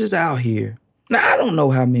 Moses is out here. Now, I don't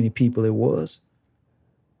know how many people it was,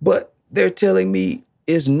 but they're telling me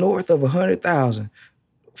it's north of 100,000.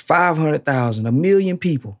 500,000, 1,000,000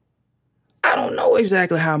 people. I don't know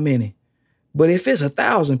exactly how many, but if it's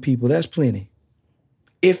 1,000 people, that's plenty.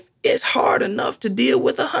 If it's hard enough to deal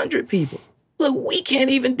with 100 people, look, we can't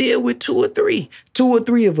even deal with 2 or 3. 2 or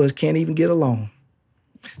 3 of us can't even get along.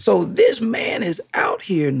 So this man is out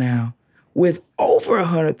here now with over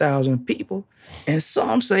 100,000 people, and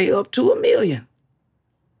some say up to 1,000,000.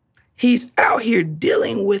 He's out here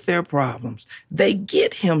dealing with their problems. They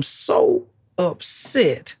get him so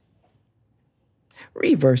upset.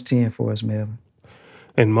 Read verse 10 for us, Melvin.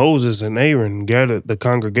 And Moses and Aaron gathered the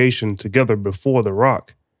congregation together before the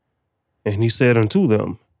rock. And he said unto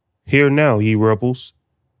them, Hear now, ye rebels,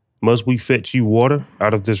 must we fetch you water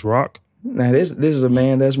out of this rock? Now, this is a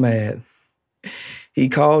man that's mad. He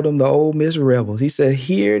called them the Ole Miss rebels. He said,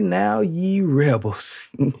 Hear now, ye rebels.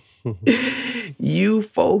 You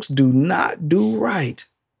folks do not do right.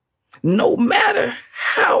 No matter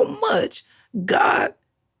how much God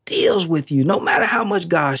deals with you, no matter how much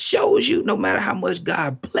God shows you, no matter how much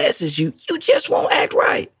God blesses you, you just won't act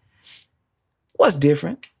right. What's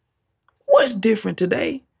different? What's different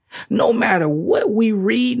today? No matter what we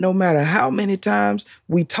read, no matter how many times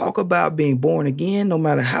we talk about being born again, no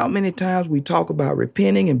matter how many times we talk about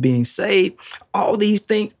repenting and being saved, all these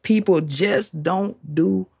things, people just don't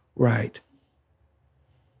do right.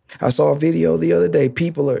 I saw a video the other day.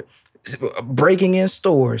 People are breaking in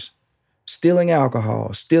stores, stealing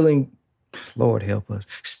alcohol, stealing, Lord help us,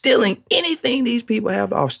 stealing anything these people have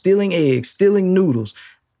to offer, stealing eggs, stealing noodles.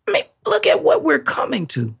 I mean, look at what we're coming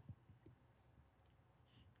to.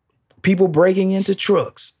 People breaking into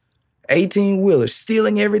trucks, 18-wheelers,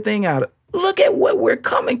 stealing everything out of. Look at what we're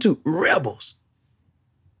coming to. Rebels.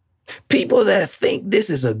 People that think this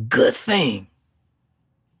is a good thing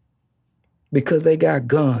because they got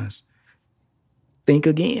guns. Think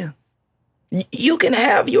again. You can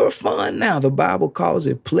have your fun now. The Bible calls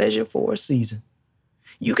it pleasure for a season.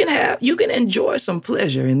 You can enjoy some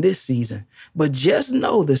pleasure in this season, but just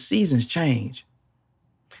know the seasons change.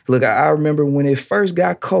 Look, I remember when it first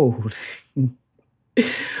got cold,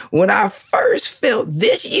 when I first felt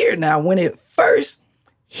this year now, when it first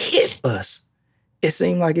hit us, it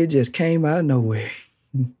seemed like it just came out of nowhere.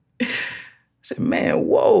 I said, man,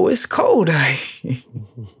 whoa, it's cold out here.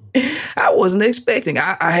 I wasn't expecting.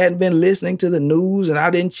 I hadn't been listening to the news and I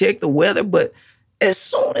didn't check the weather, but as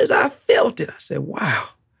soon as I felt it, I said, wow,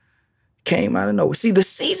 came out of nowhere. See, the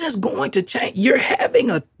season's going to change. You're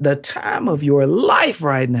having the time of your life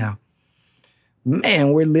right now.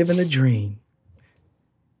 Man, we're living a dream.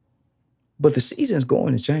 But the season's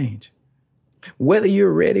going to change. Whether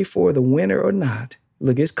you're ready for the winter or not,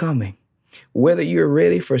 look, it's coming. Whether you're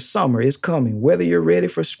ready for summer, it's coming. Whether you're ready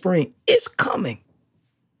for spring, it's coming.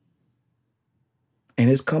 And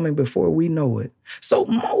it's coming before we know it. So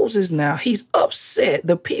Moses now, he's upset.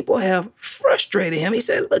 The people have frustrated him. He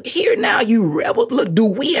said, look, here now, you rebel. Look, do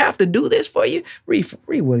we have to do this for you?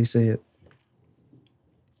 Read what he said.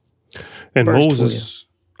 And Verse Moses,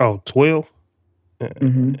 12.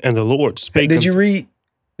 Mm-hmm. And the Lord spake. Did you read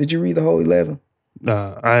the whole 11?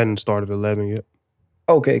 I hadn't started 11 yet.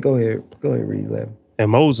 Okay, go ahead. Go ahead, read 11. And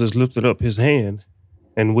Moses lifted up his hand,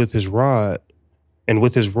 and with his rod,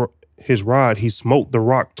 he smote the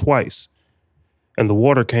rock twice, and the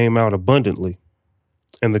water came out abundantly,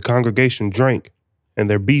 and the congregation drank, and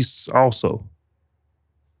their beasts also.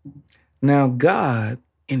 Now God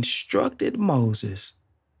instructed Moses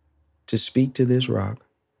to speak to this rock.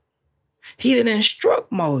 He didn't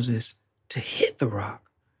instruct Moses to hit the rock,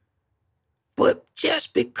 but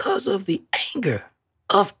just because of the anger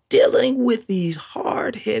of dealing with these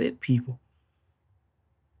hard-headed people,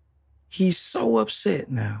 he's so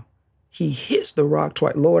upset now. He hits the rock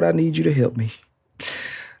twice. Lord, I need you to help me.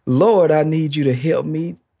 Lord, I need you to help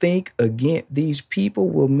me think again. These people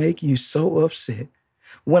will make you so upset.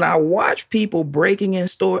 When I watch people breaking in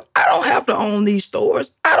stores, I don't have to own these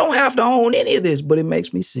stores. I don't have to own any of this, but it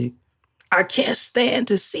makes me sick. I can't stand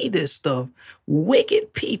to see this stuff.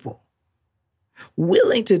 Wicked people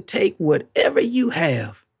willing to take whatever you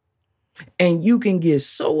have. And you can get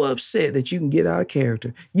so upset that you can get out of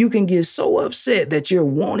character. You can get so upset that you're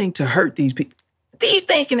wanting to hurt these people. These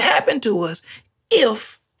things can happen to us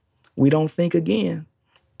if we don't think again,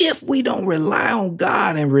 if we don't rely on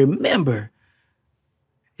God and remember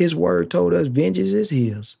his word told us vengeance is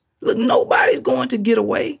his. Look, nobody's going to get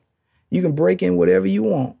away. You can break in whatever you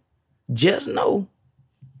want. Just know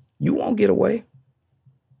you won't get away.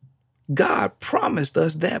 God promised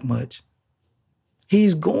us that much.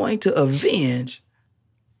 He's going to avenge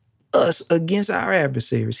us against our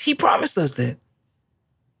adversaries. He promised us that.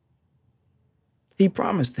 He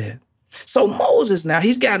promised that. So Moses now,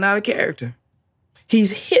 he's gotten out of character.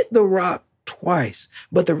 He's hit the rock twice.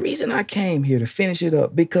 But the reason I came here to finish it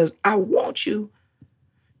up, because I want you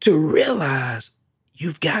to realize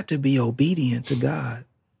you've got to be obedient to God.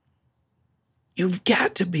 You've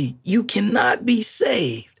got to be. You cannot be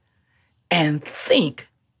saved and think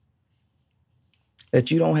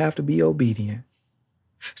that you don't have to be obedient.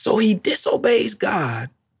 So he disobeys God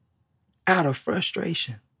out of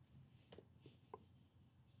frustration.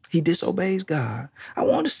 He disobeys God. I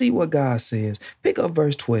want to see what God says. Pick up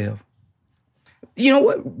verse 12. You know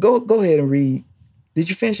what? Go ahead and read. Did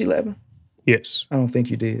you finish 11? Yes. I don't think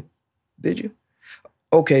you did. Did you?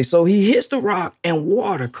 Okay, so he hits the rock and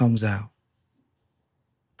water comes out.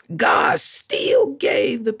 God still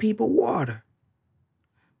gave the people water,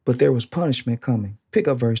 but there was punishment coming. Pick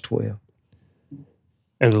up verse 12.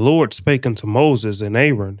 And the Lord spake unto Moses and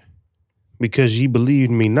Aaron, because ye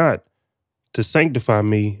believed me not, to sanctify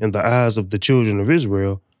me in the eyes of the children of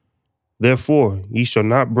Israel, therefore ye shall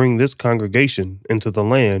not bring this congregation into the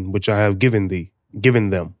land which I have given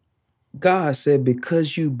them. God said,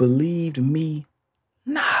 because you believed me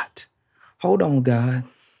not. Hold on, God.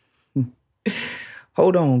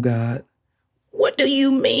 Hold on, God. What do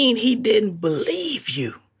you mean he didn't believe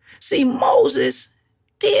you? See, Moses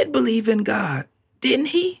did believe in God, didn't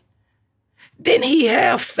he? Didn't he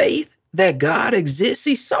have faith that God exists?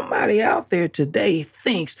 See, somebody out there today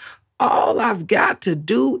thinks all I've got to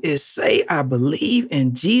do is say I believe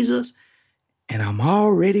in Jesus and I'm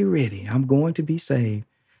already ready. I'm going to be saved.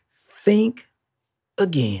 Think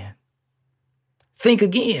again. Think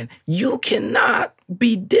again. You cannot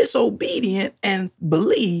be disobedient and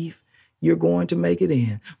believe you're going to make it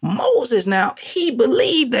in. Moses, now, he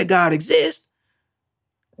believed that God exists.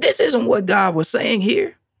 This isn't what God was saying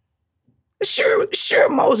here. Sure,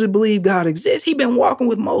 Moses believed God exists. He's been walking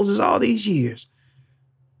with Moses all these years.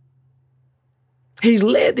 He's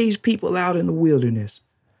led these people out in the wilderness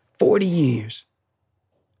 40 years,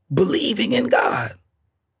 believing in God.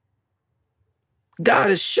 God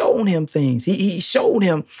has shown him things. He showed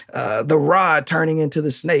him the rod turning into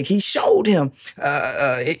the snake. He showed him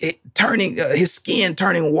turning his skin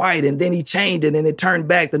turning white, and then he changed it and it turned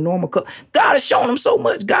back the normal color. God has shown him so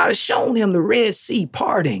much. God has shown him the Red Sea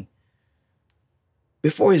parting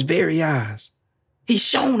before his very eyes. He's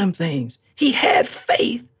shown him things. He had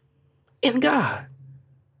faith in God.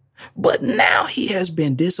 But now he has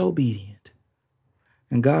been disobedient.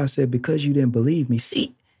 And God said, because you didn't believe me.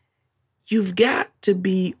 See, you've got to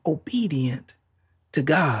be obedient to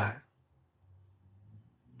God.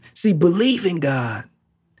 See, believing God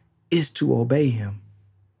is to obey him.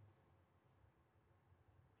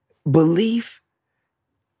 Belief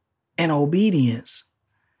and obedience,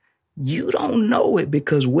 you don't know it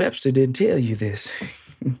because Webster didn't tell you this.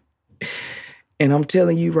 And I'm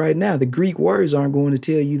telling you right now, the Greek words aren't going to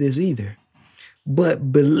tell you this either.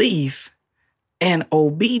 But belief and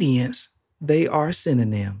obedience, they are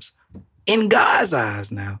synonyms. In God's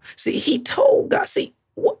eyes now. See, he told God,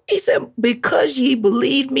 he said, because ye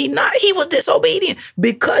believed me not, he was disobedient.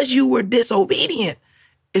 Because you were disobedient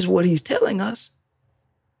is what he's telling us.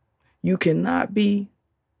 You cannot be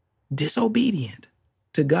disobedient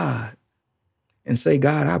to God and say,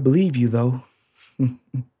 God, I believe you though.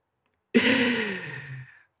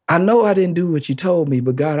 I know I didn't do what you told me,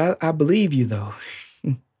 but God, I believe you though.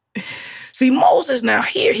 See, Moses now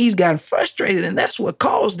here, he's gotten frustrated, and that's what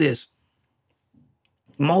caused this.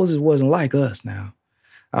 Moses wasn't like us now.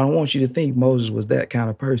 I don't want you to think Moses was that kind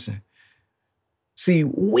of person. See,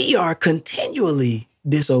 we are continually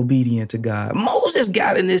disobedient to God. Moses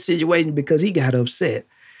got in this situation because he got upset.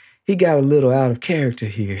 He got a little out of character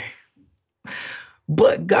here.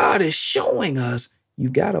 But God is showing us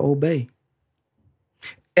you've got to obey.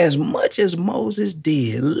 As much as Moses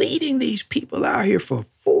did, leading these people out here for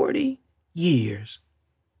 40 years,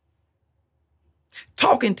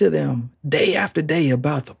 talking to them day after day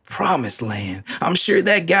about the promised land. I'm sure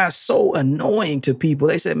that got so annoying to people.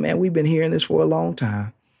 They said, man, we've been hearing this for a long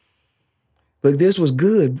time. Look, this was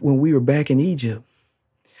good when we were back in Egypt.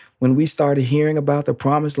 When we started hearing about the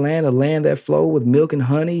promised land, a land that flowed with milk and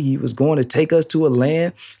honey, he was going to take us to a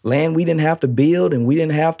land we didn't have to build, and we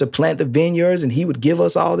didn't have to plant the vineyards, and he would give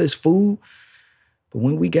us all this food. But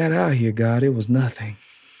when we got out here, God, it was nothing.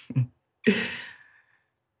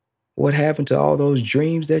 What happened to all those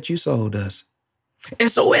dreams that you sold us?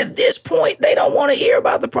 And so at this point, they don't want to hear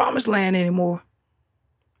about the promised land anymore.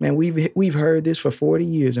 Man, we've heard this for 40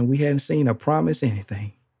 years and we hadn't seen a promise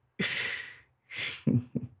anything.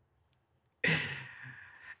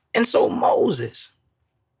 And so Moses,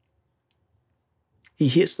 he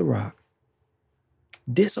hits the rock,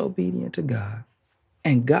 disobedient to God.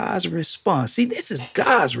 And God's response, see, this is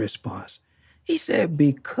God's response. He said,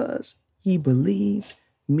 because ye believed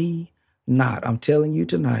me not. I'm telling you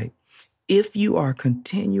tonight, if you are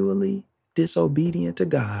continually disobedient to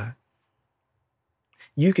God,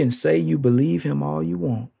 you can say you believe him all you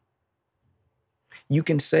want. You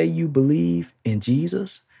can say you believe in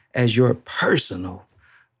Jesus as your personal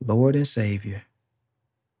Lord and Savior.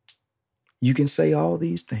 You can say all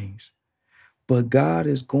these things, but God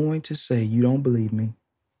is going to say, you don't believe me.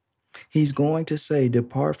 He's going to say,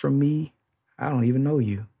 depart from me. I don't even know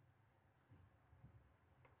you.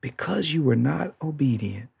 Because you were not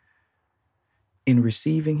obedient in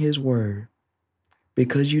receiving his word,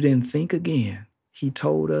 because you didn't think again. He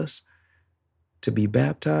told us to be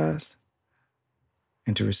baptized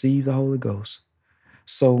and to receive the Holy Ghost.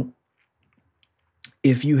 So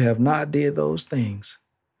if you have not did those things,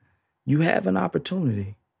 you have an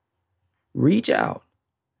opportunity. Reach out,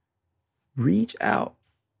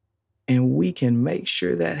 and we can make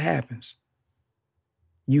sure that happens.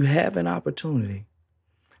 You have an opportunity,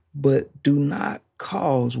 but do not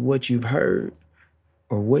cause what you've heard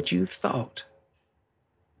or what you've thought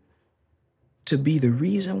to be the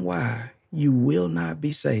reason why you will not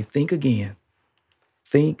be saved. Think again.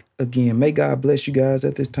 Think again. May God bless you guys.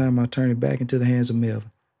 At this time, I'll turn it back into the hands of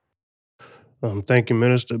Melvin. Thank you,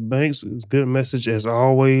 Minister Banks. It's a good message as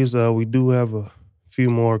always. We do have a few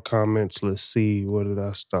more comments. Let's see. Where did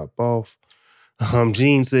I stop off?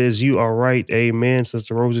 Gene says, you are right. Amen.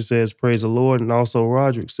 Sister Rosie says, praise the Lord. And also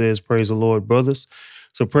Roderick says, praise the Lord, brothers.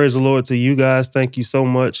 So praise the Lord to you guys. Thank you so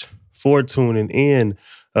much for tuning in.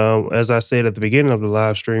 As I said at the beginning of the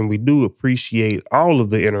live stream, we do appreciate all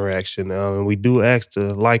of the interaction. And we do ask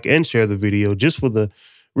to like and share the video just for the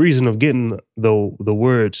reason of getting the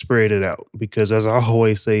word spread it out. Because as I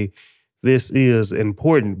always say, this is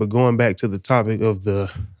important. But going back to the topic of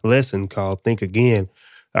the lesson called Think Again,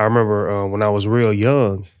 I remember when I was real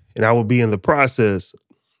young and I would be in the process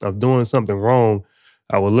of doing something wrong,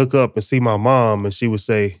 I would look up and see my mom and she would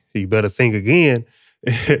say, you better think again.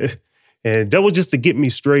 And that was just to get me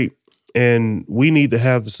straight. And we need to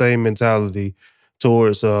have the same mentality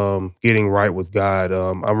towards getting right with God.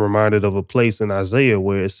 I'm reminded of a place in Isaiah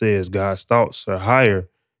where it says God's thoughts are higher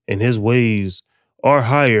and his ways are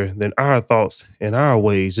higher than our thoughts and our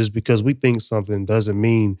ways. Just because we think something doesn't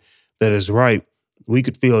mean that it's right. We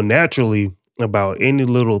could feel naturally about any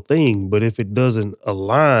little thing, but if it doesn't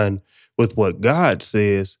align with what God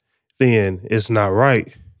says, then it's not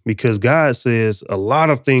right. Because God says a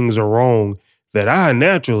lot of things are wrong that I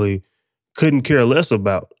naturally couldn't care less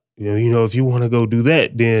about. You know, if you want to go do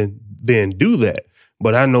that, then do that.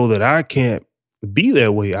 But I know that I can't be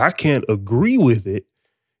that way. I can't agree with it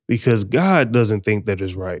because God doesn't think that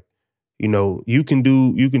is right. You know, you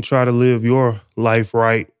can try to live your life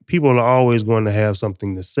right. People are always going to have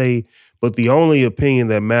something to say, but the only opinion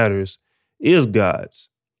that matters is God's.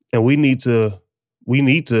 And we need to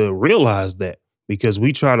realize that, because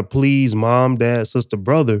we try to please mom, dad, sister,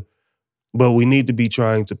 brother, but we need to be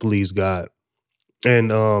trying to please God.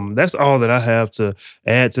 And that's all that I have to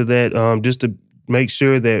add to that, just to make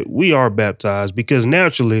sure that we are baptized, because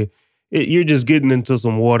naturally you're just getting into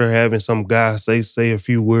some water, having some guy say a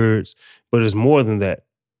few words, but it's more than that.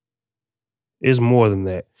 It's more than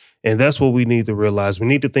that. And that's what we need to realize. We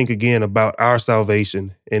need to think again about our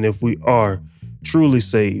salvation and if we are truly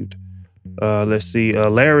saved. Let's see.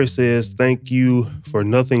 Larry says, thank you for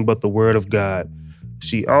nothing but the word of God.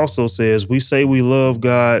 She also says, we say we love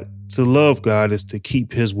God. To love God is to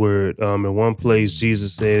keep his word. In one place,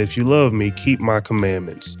 Jesus said, if you love me, keep my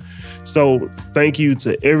commandments. So thank you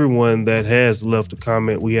to everyone that has left a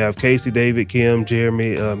comment. We have Casey, David, Kim,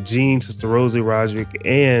 Jeremy, Jean, Sister Rosie, Roderick,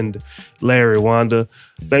 and Larry, Wanda.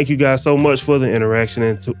 Thank you guys so much for the interaction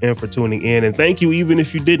and for tuning in. And thank you even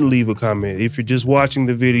if you didn't leave a comment. If you're just watching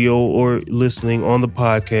the video or listening on the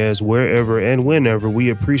podcast, wherever and whenever, we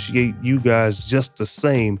appreciate you guys just the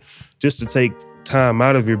same, just to take time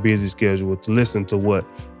out of your busy schedule to listen to what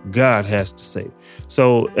God has to say.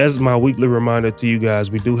 So as my weekly reminder to you guys,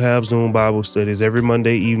 we do have Zoom Bible studies every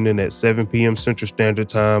Monday evening at 7 p.m. Central Standard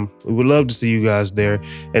Time. We would love to see you guys there.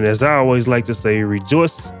 And as I always like to say,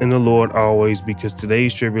 rejoice in the Lord always, because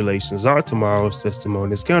today's tribulations are tomorrow's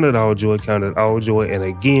testimonies. Count it all joy, and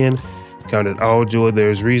again, count it all joy. There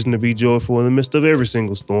is reason to be joyful in the midst of every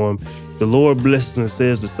single storm. The Lord blesses and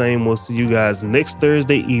says the same. We'll see you guys next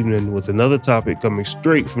Thursday evening with another topic coming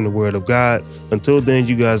straight from the Word of God. Until then,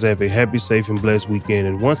 you guys have a happy, safe, and blessed weekend.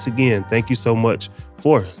 And once again, thank you so much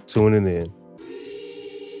for tuning in.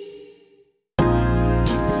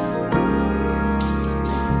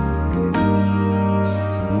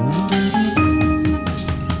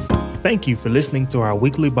 Thank you for listening to our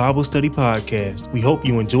weekly Bible study podcast. We hope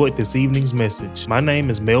you enjoyed this evening's message. My name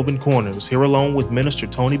is Melvin Corners, here along with Minister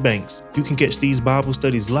Tony Banks. You can catch these Bible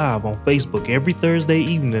studies live on Facebook every Thursday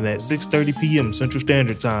evening at 6:30 p.m. Central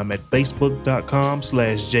Standard Time at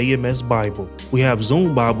facebook.com/JMSBible. We have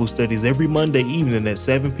Zoom Bible studies every Monday evening at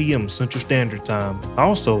 7 p.m. Central Standard Time.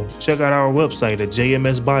 Also, check out our website at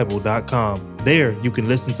jmsbible.com. There, you can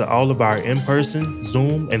listen to all of our in-person,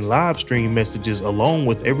 Zoom, and live stream messages along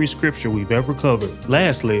with every scripture we've ever covered.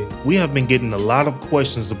 Lastly, we have been getting a lot of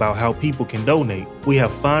questions about how people can donate. We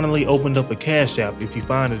have finally opened up a Cash App if you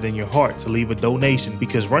find it in your heart to leave a donation,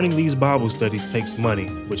 because running these Bible studies takes money,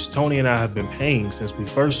 which Tony and I have been paying since we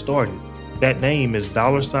first started. That name is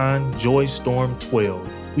 $JoyStorm12.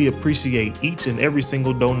 We appreciate each and every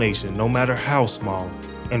single donation, no matter how small.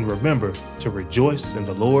 And remember to rejoice in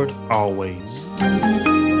the Lord always.